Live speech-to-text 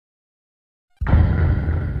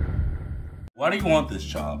Why do you want this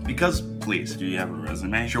job? Because, please. Do you have a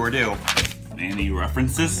resume? Sure do. Any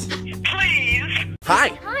references? Please!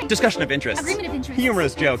 Hi. Discussion of interest. Agreement of interest.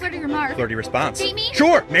 Humorous joke. Flirty remark. Flirty response. Date me?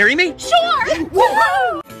 Sure. Marry me? Sure!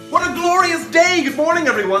 Woohoo! What a glorious day! Good morning,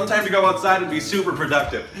 everyone. Time to go outside and be super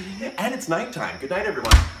productive. And it's nighttime. Good night,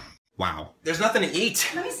 everyone. Wow. There's nothing to eat.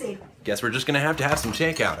 Let me see. Guess we're just gonna have to have some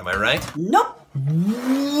takeout, am I right? Nope.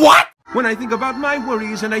 What? When I think about my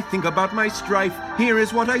worries and I think about my strife, here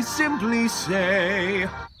is what I simply say.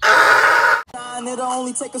 It'll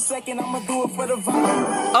only take a second, I'ma do it for the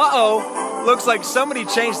vibe. Uh-oh. Looks like somebody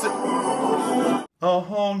changed the... A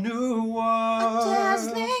whole new world.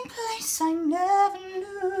 Dazzling place I never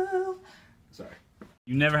knew. Sorry.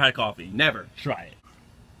 You never had coffee. Never. Try it.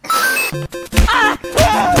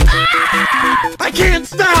 I can't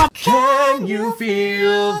stop! Can you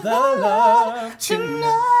feel the love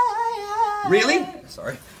Tonight. Really?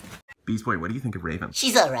 Sorry. Beast Boy, what do you think of Raven?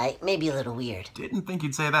 She's alright, maybe a little weird. Didn't think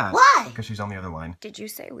you'd say that. Why? Because she's on the other line. Did you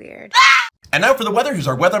say weird? And now for the weather, here's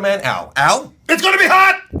our weatherman, Al. Al? It's gonna be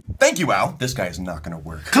hot! Thank you, Al. This guy is not gonna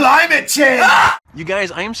work. Climate change! You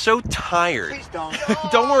guys, I am so tired. Please don't.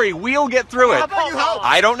 Don't worry, we'll get through it. How about you help?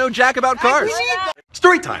 I don't know jack about cars.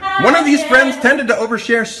 Story time. One of these friends tended to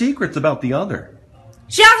overshare secrets about the other.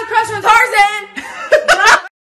 She has a crush on Tarzan!